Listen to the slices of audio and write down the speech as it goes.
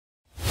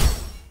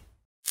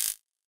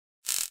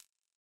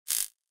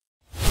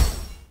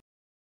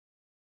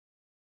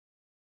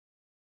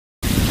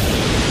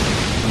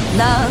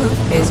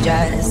love is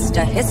just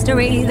a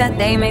history that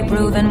they may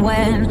prove, and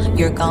when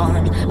you're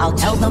gone, I'll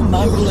tell them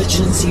my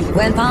religion's you.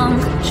 When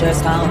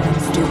punctures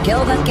comes to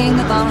kill the king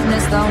upon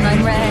his throne,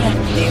 I'm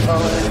ready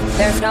for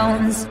their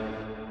stones.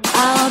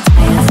 I'll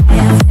dance,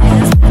 dance,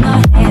 dance with my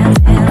hands,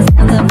 hands,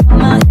 hands above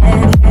my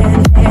head, head,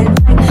 head.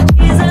 Like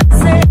Jesus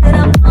said,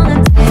 I'm gonna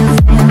dance,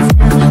 dance,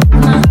 dance with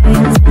my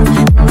hands,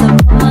 hands, hands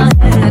above my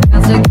head.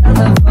 Dance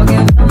together,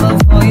 forgive him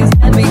before you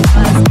stand,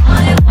 because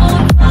I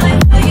won't cry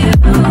for you.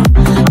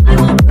 I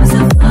won't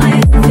crucify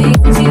the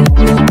things you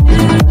do.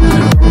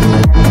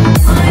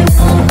 I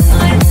won't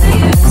cry for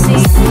you.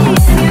 See,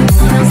 if you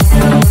wanna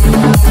still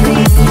love me.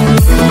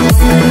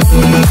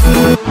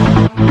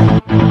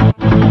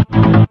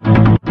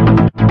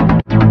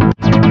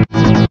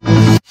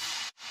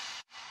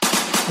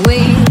 We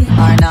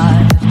are not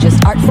just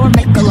art for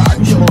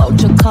Michelangelo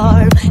to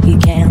carve. He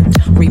can't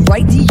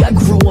rewrite the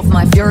aggro of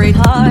my fury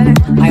heart.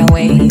 I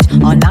wait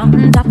on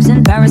mountaintops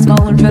in Paris,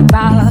 going to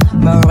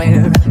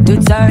Maria to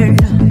turn.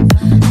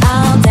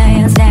 I'll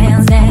dance,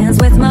 dance, dance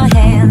with my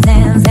hands,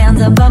 hands,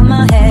 hands above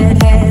my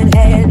head, head,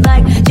 head.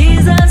 Like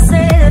Jesus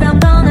said, I'm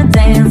gonna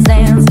dance,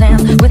 dance,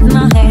 dance with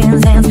my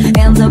hands, hands,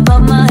 hands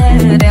above my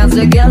head. Dance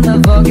together,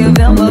 forgive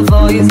him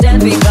before you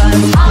stand,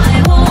 because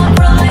I won't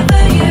cry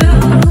for you.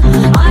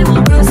 I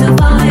won't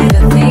crucify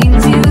the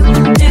things you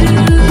do.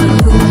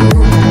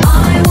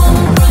 I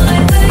won't cry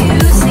for you.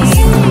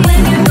 See,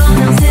 when you're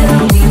gonna tell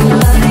me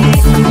why,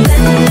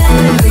 let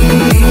it be.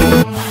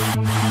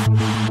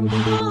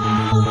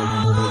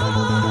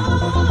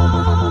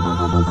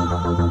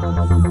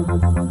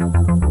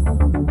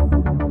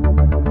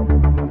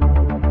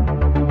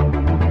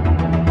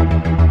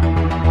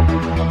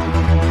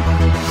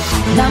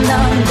 Dum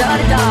dum da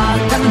da da,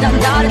 dum dum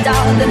da da da,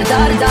 da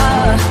da da.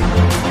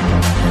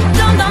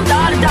 Dum dum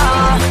da da da,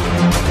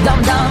 dum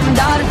dum da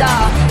da da,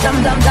 dum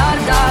dum da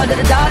da da, da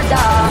da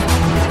da.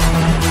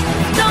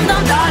 Dum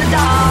dum da da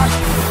da.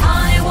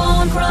 I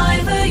won't cry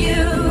for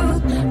you.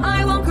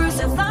 I won't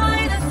crucify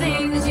the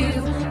things you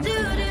do,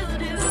 do,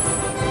 do.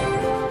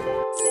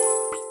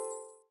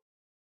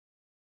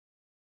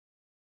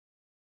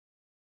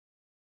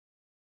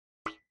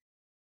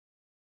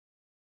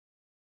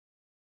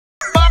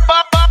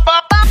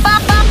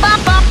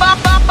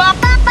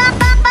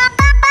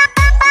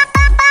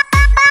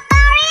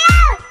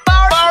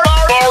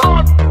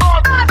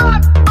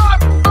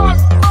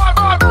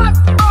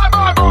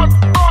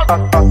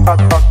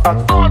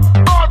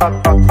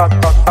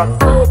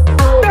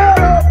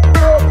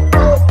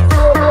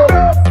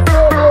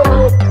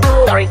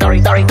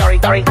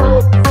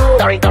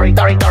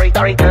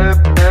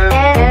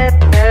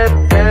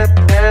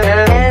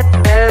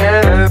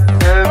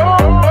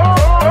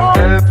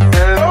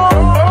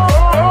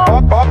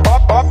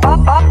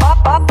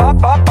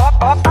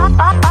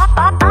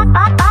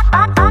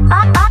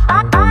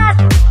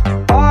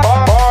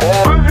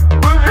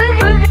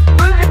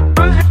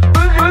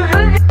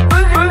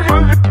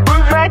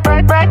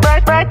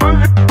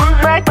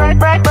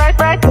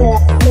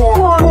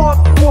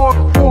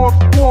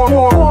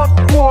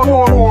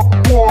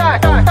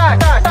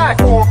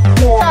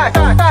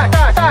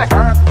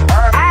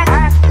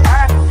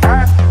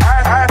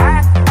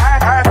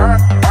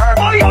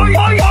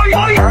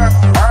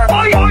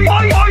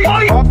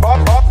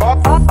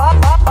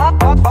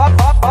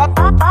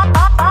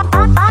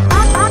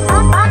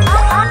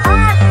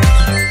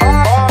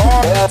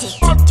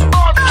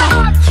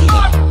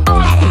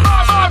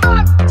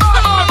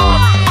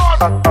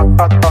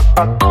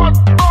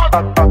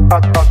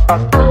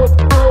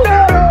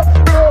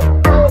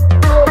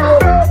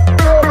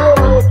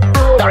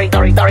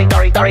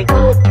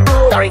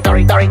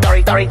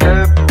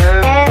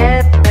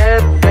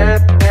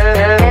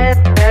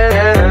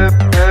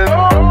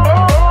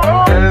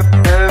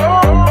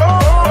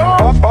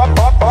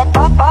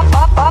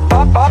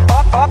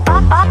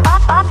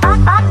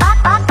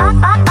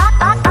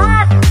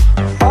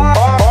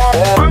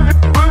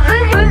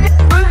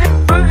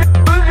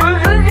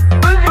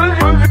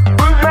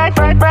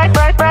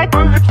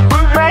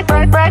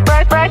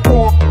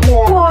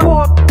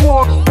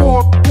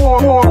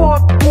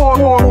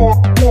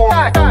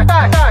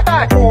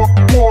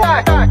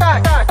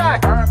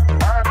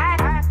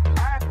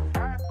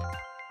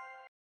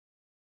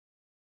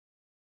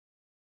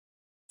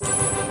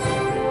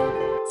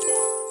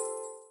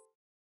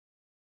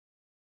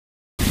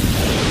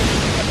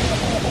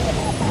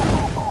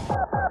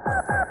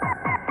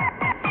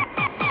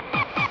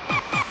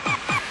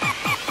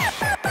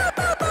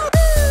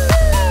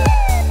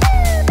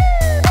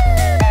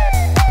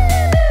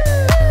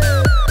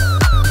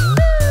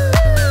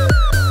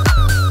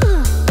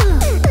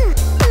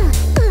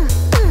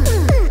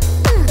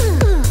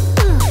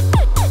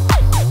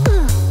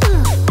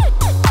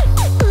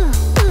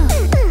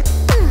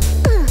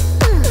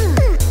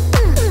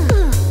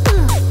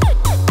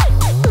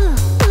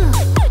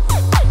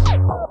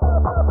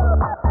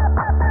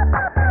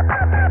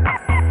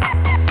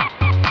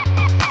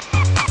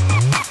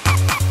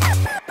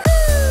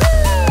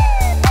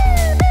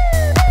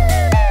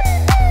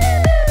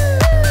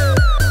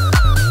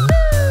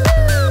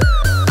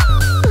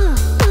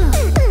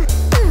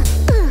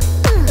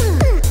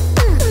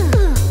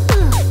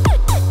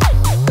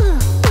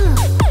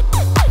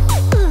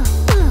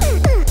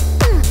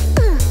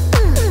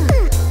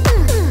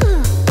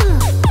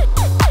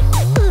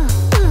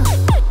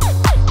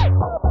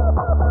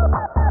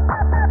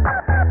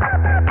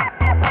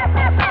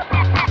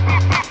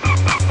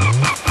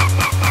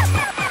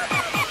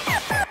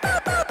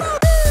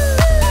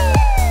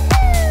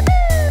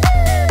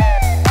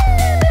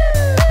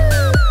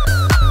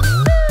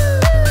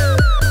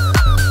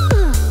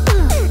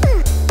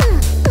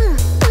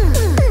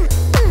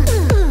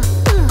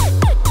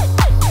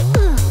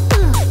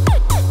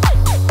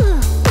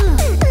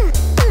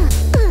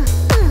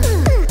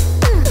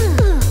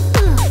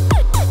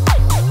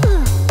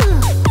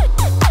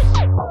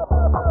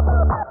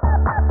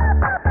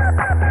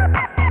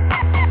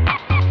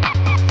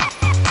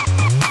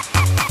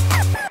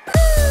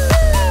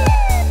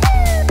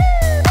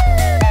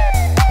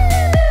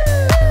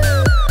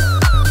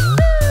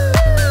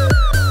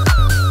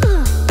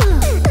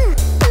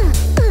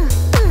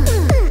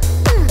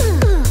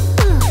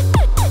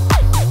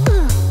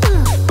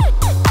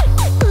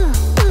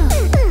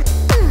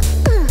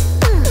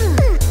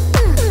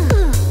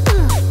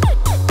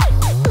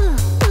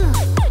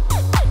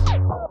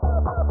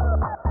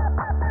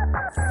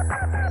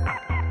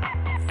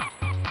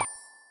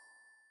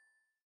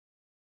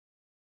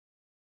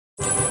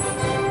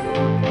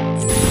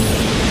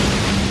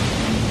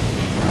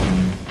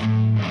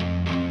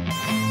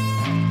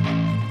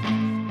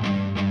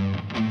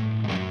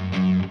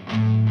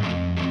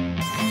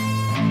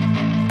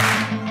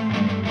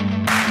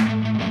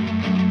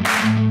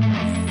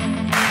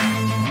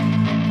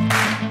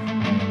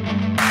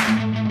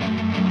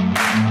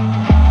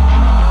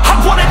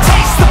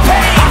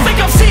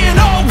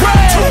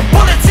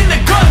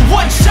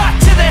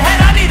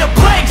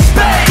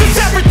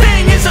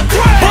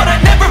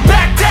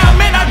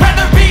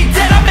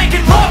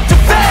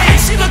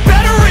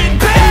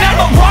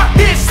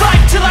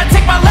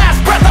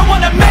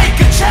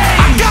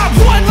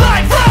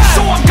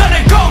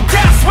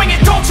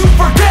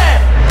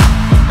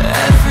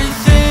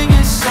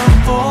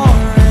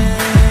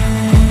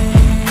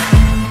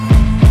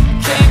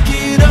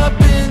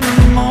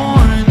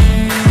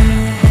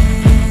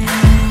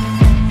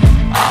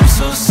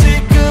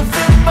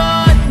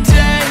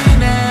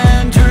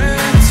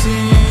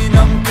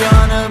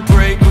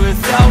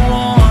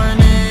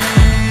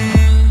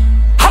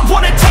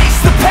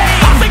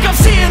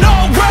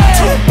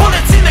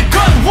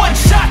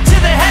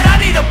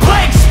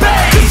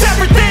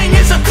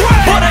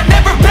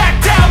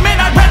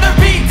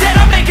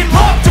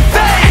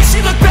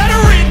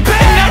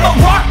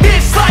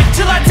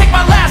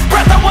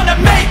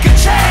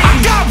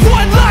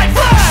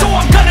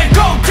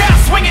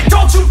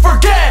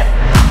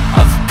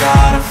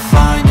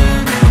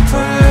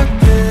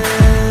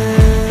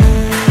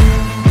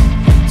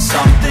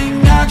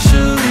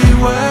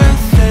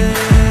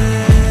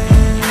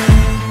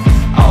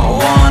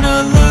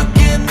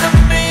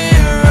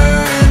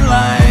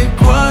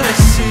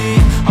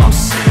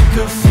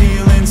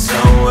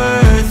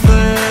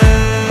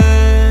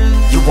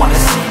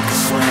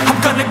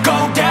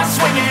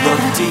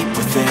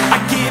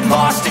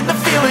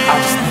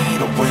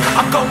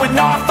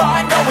 off,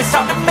 I know it's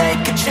time to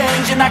make a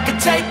change, and I can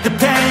take the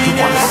pain. You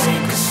wanna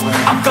sink or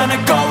swim? I'm gonna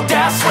go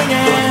down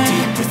swinging. Look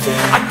deep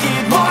within. I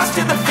get lost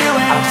in the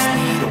feeling. I just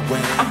need a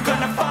win. I'm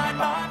gonna find